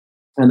settings.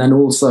 And then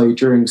also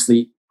during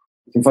sleep,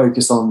 you can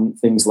focus on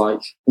things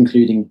like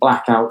including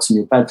blackouts in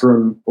your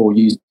bedroom or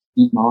use a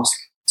heat mask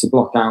to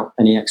block out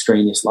any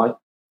extraneous light.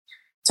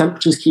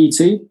 Temperature's key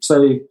too.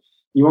 So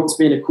you want to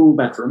be in a cool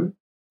bedroom,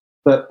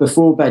 but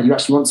before bed, you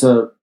actually want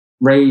to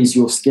raise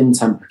your skin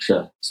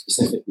temperature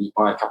specifically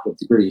by a couple of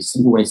degrees. A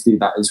simple way to do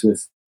that is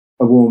with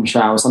a warm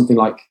shower, something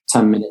like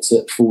 10 minutes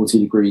at 40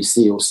 degrees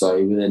C or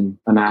so within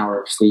an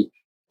hour of sleep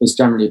is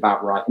generally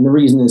about right. And the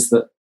reason is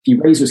that if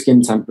you raise your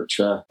skin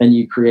temperature, then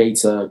you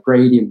create a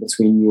gradient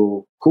between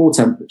your core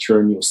temperature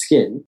and your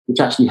skin, which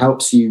actually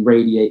helps you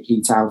radiate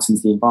heat out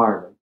into the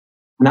environment.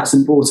 And that's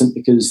important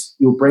because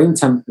your brain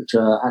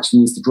temperature actually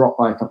needs to drop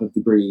by a couple of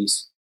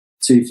degrees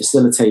to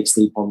facilitate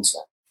sleep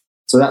onset.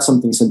 So that's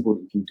something simple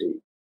that you can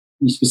do.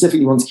 You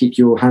specifically want to keep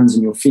your hands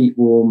and your feet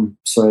warm,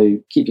 so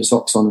keep your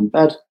socks on in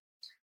bed.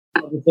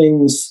 Other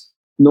things,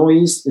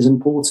 noise is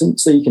important.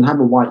 So you can have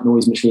a white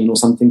noise machine or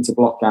something to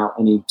block out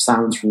any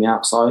sounds from the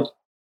outside.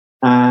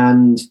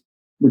 And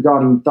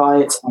regarding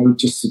diet, I would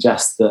just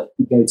suggest that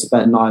you go to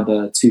bed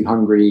neither too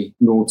hungry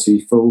nor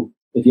too full.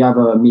 If you have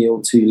a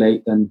meal too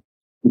late, then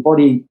your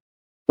body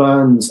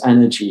burns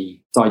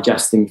energy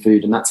digesting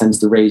food, and that tends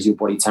to raise your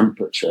body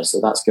temperature.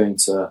 So that's going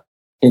to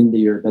hinder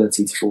your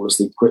ability to fall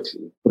asleep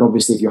quickly. But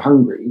obviously, if you're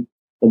hungry,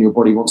 then your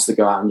body wants to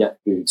go out and get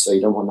food. So you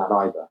don't want that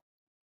either.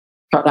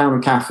 Cut down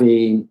on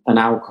caffeine and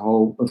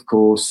alcohol, of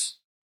course.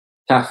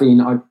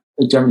 Caffeine, I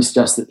generally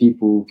suggest that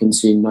people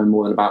consume no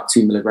more than about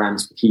 2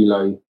 milligrams per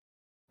kilo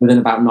within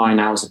about 9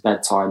 hours of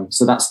bedtime.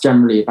 So that's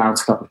generally about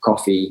a cup of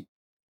coffee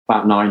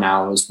about 9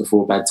 hours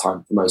before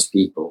bedtime for most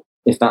people,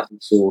 if that's the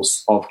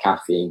source of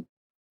caffeine.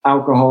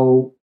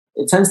 Alcohol,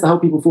 it tends to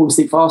help people fall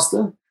asleep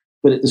faster,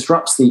 but it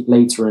disrupts sleep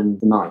later in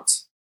the night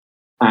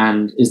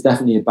and is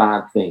definitely a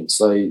bad thing.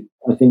 So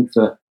I think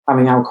that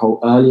having alcohol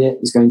earlier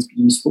is going to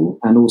be useful,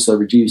 and also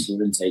reducing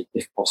your intake,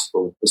 if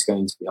possible, is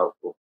going to be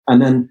helpful.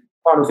 And then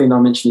the final thing I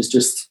mentioned is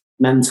just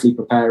mentally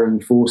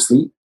preparing for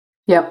sleep.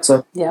 Yep.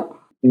 So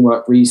we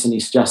worked recently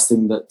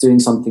suggesting that doing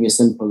something as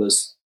simple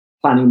as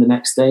planning the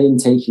next day and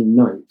taking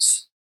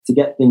notes to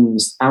get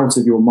things out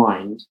of your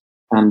mind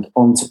and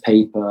onto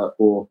paper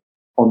or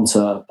onto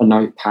a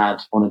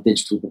notepad on a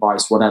digital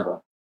device,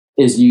 whatever,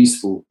 is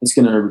useful. It's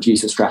going to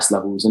reduce your stress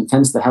levels and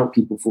tends to help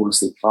people fall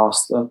asleep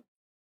faster.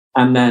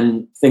 And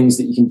then things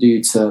that you can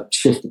do to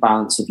shift the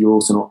balance of your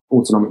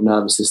autonomic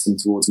nervous system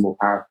towards a more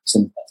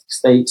parasympathetic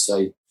state.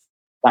 So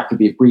that could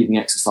be a breathing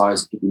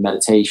exercise, it could be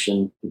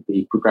meditation, it could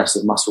be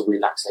progressive muscle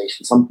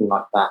relaxation, something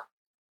like that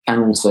can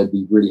also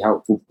be really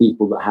helpful for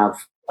people that have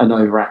an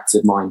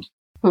overactive mind.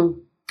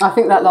 I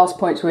think that last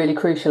point's really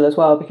crucial as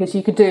well, because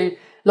you could do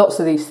lots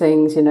of these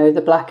things, you know,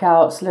 the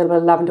blackouts, a little bit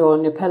of lavender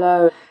on your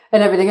pillow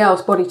and everything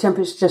else, body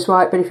temperature's just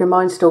right, but if your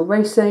mind's still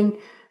racing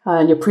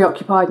and you're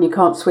preoccupied and you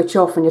can't switch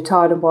off and you're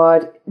tired and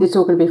wired, it's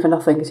all going to be for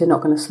nothing because you're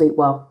not going to sleep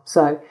well.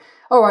 So,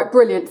 all right,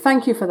 brilliant.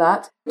 Thank you for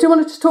that. Do you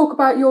want to talk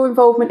about your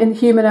involvement in the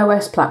Human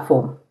OS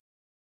platform?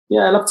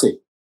 Yeah, I'd love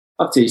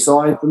to. So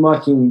I've been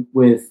working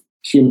with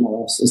Human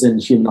OS, as in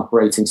Human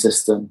Operating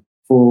System,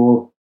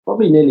 for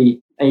probably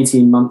nearly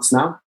 18 months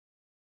now.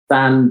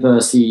 Dan, the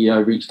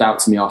CEO, reached out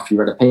to me after he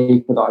read a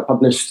paper that I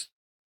published,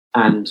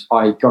 and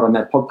I got on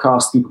their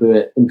podcast. People who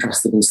are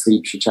interested in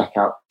sleep should check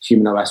out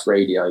Human OS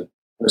Radio.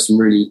 There are some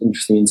really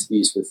interesting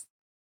interviews with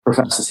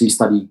professors who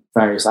study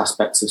various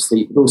aspects of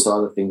sleep, but also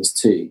other things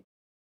too.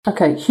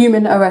 Okay,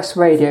 Human OS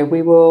Radio.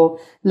 We will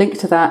link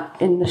to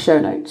that in the show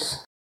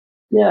notes.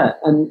 Yeah,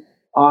 and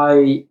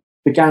I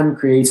began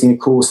creating a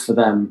course for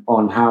them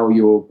on how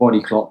your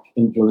body clock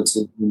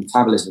influences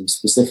metabolism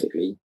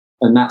specifically,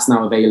 and that's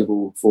now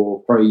available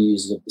for pro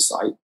users of the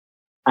site.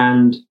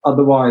 And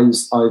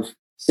otherwise, I've,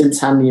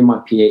 since handing in my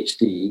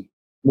PhD,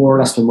 more or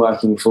less been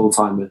working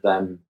full-time with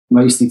them,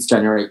 mostly to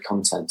generate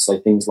content. So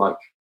things like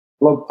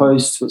blog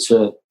posts, which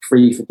are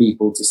free for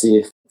people to see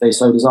if they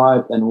so desire,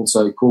 but then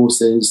also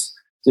courses,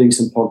 doing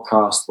some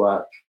podcast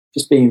work,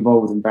 just being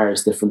involved in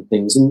various different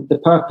things. And the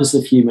purpose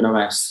of Human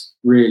OS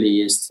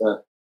really is to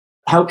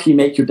help you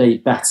make your day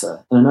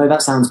better. And I know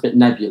that sounds a bit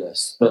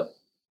nebulous, but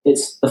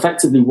it's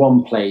effectively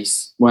one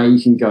place where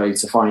you can go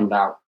to find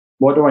out,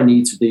 what do I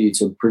need to do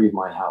to improve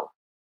my health?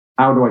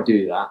 How do I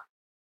do that?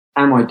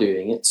 Am I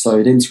doing it? So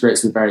it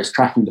integrates with various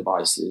tracking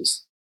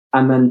devices.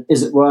 And then,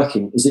 is it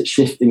working? Is it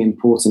shifting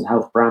important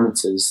health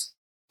parameters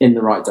in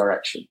the right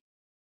direction?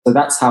 So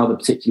that's how the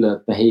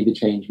particular behavior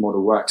change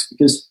model works,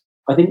 because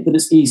I think that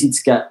it's easy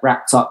to get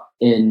wrapped up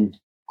in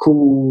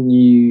cool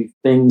new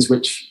things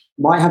which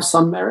might have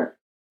some merit,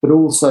 but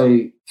also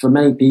for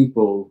many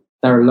people,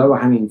 they're a lower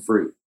hanging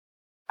fruit.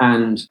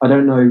 And I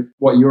don't know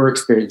what your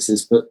experience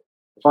is, but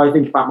if I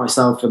think about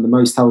myself and the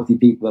most healthy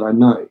people that I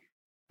know,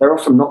 they're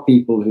often not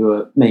people who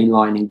are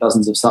mainlining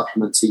dozens of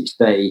supplements each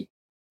day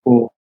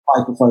or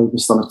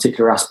hyper-focused on a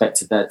particular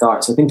aspect of their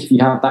diet. So I think if you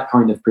have that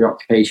kind of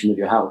preoccupation with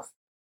your health,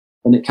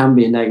 then it can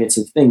be a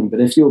negative thing.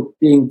 But if you're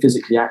being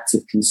physically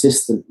active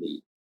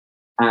consistently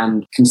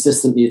and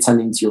consistently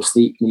attending to your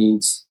sleep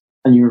needs,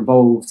 and you're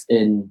involved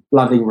in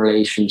loving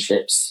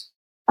relationships,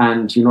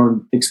 and you're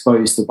not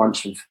exposed to a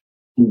bunch of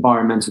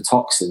environmental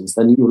toxins,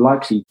 then you're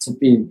likely to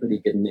be in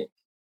pretty good nick.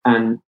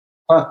 And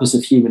the purpose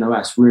of Human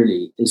OS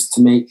really is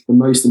to make the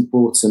most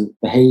important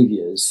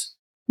behaviors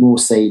more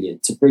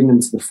salient, to bring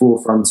them to the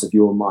forefront of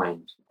your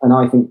mind. And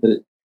I think that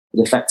it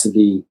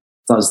effectively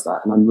does that.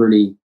 And I'm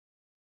really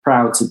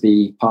proud to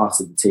be part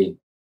of the team.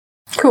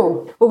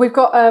 Cool. Well, we've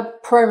got a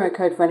promo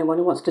code for anyone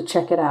who wants to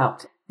check it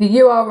out. The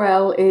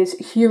URL is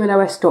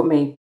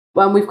humanos.me.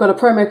 And we've got a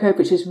promo code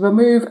which is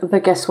Remove the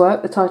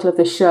Guesswork, the title of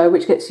this show,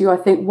 which gets you, I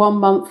think, 1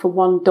 month for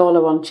 $1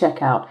 on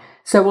checkout.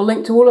 So we'll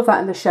link to all of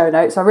that in the show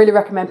notes. I really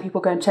recommend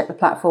people go and check the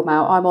platform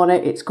out. I'm on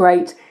it. It's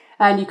great.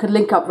 And you can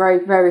link up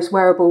various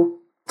wearable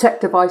tech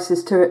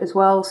devices to it as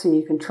well, so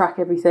you can track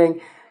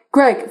everything.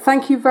 Greg,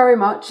 thank you very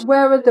much.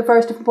 Where are the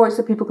various different points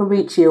that people can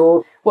reach you,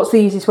 or what's the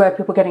easiest way of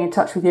people getting in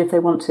touch with you if they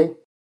want to?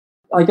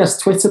 I guess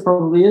Twitter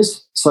probably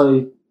is.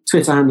 So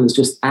Twitter handle is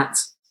just at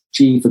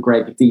G for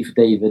Greg, D for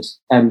David,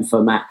 M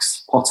for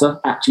Max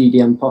Potter, at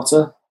GDM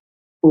Potter.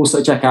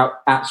 Also check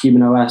out at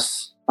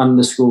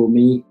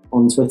humanos_me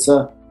on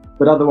Twitter.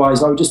 But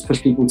otherwise, I would just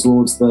push people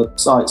towards the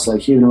site. So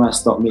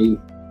humanos.me,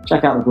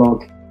 check out the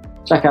blog,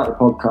 check out the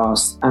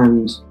podcast,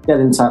 and get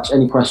in touch.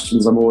 Any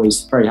questions, I'm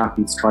always very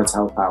happy to try to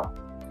help out.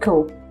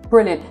 Cool.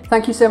 Brilliant.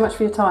 Thank you so much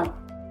for your time.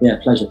 Yeah,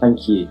 pleasure.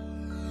 Thank you.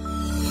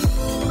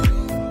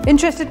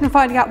 Interested in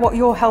finding out what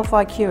your health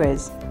IQ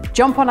is?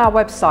 Jump on our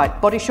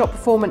website,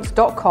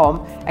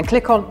 bodyshotperformance.com, and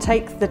click on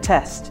Take the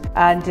Test.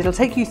 And it'll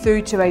take you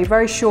through to a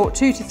very short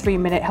 2 to 3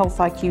 minute health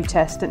IQ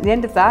test. At the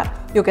end of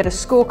that, you'll get a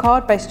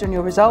scorecard based on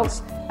your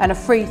results and a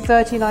free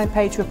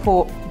 39-page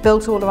report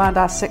built all around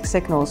our 6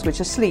 signals, which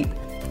are sleep,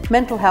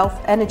 mental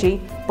health,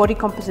 energy, body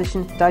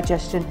composition,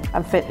 digestion,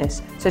 and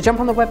fitness. So jump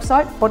on the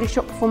website,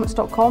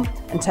 bodyshotperformance.com,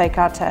 and take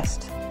our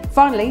test.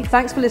 Finally,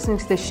 thanks for listening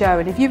to this show,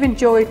 and if you've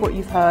enjoyed what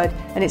you've heard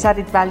and it's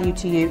added value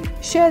to you,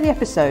 share the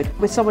episode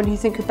with someone you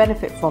think could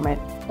benefit from it.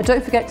 And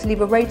don't forget to leave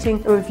a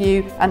rating, a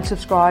review, and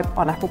subscribe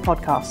on Apple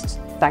Podcasts.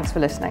 Thanks for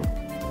listening.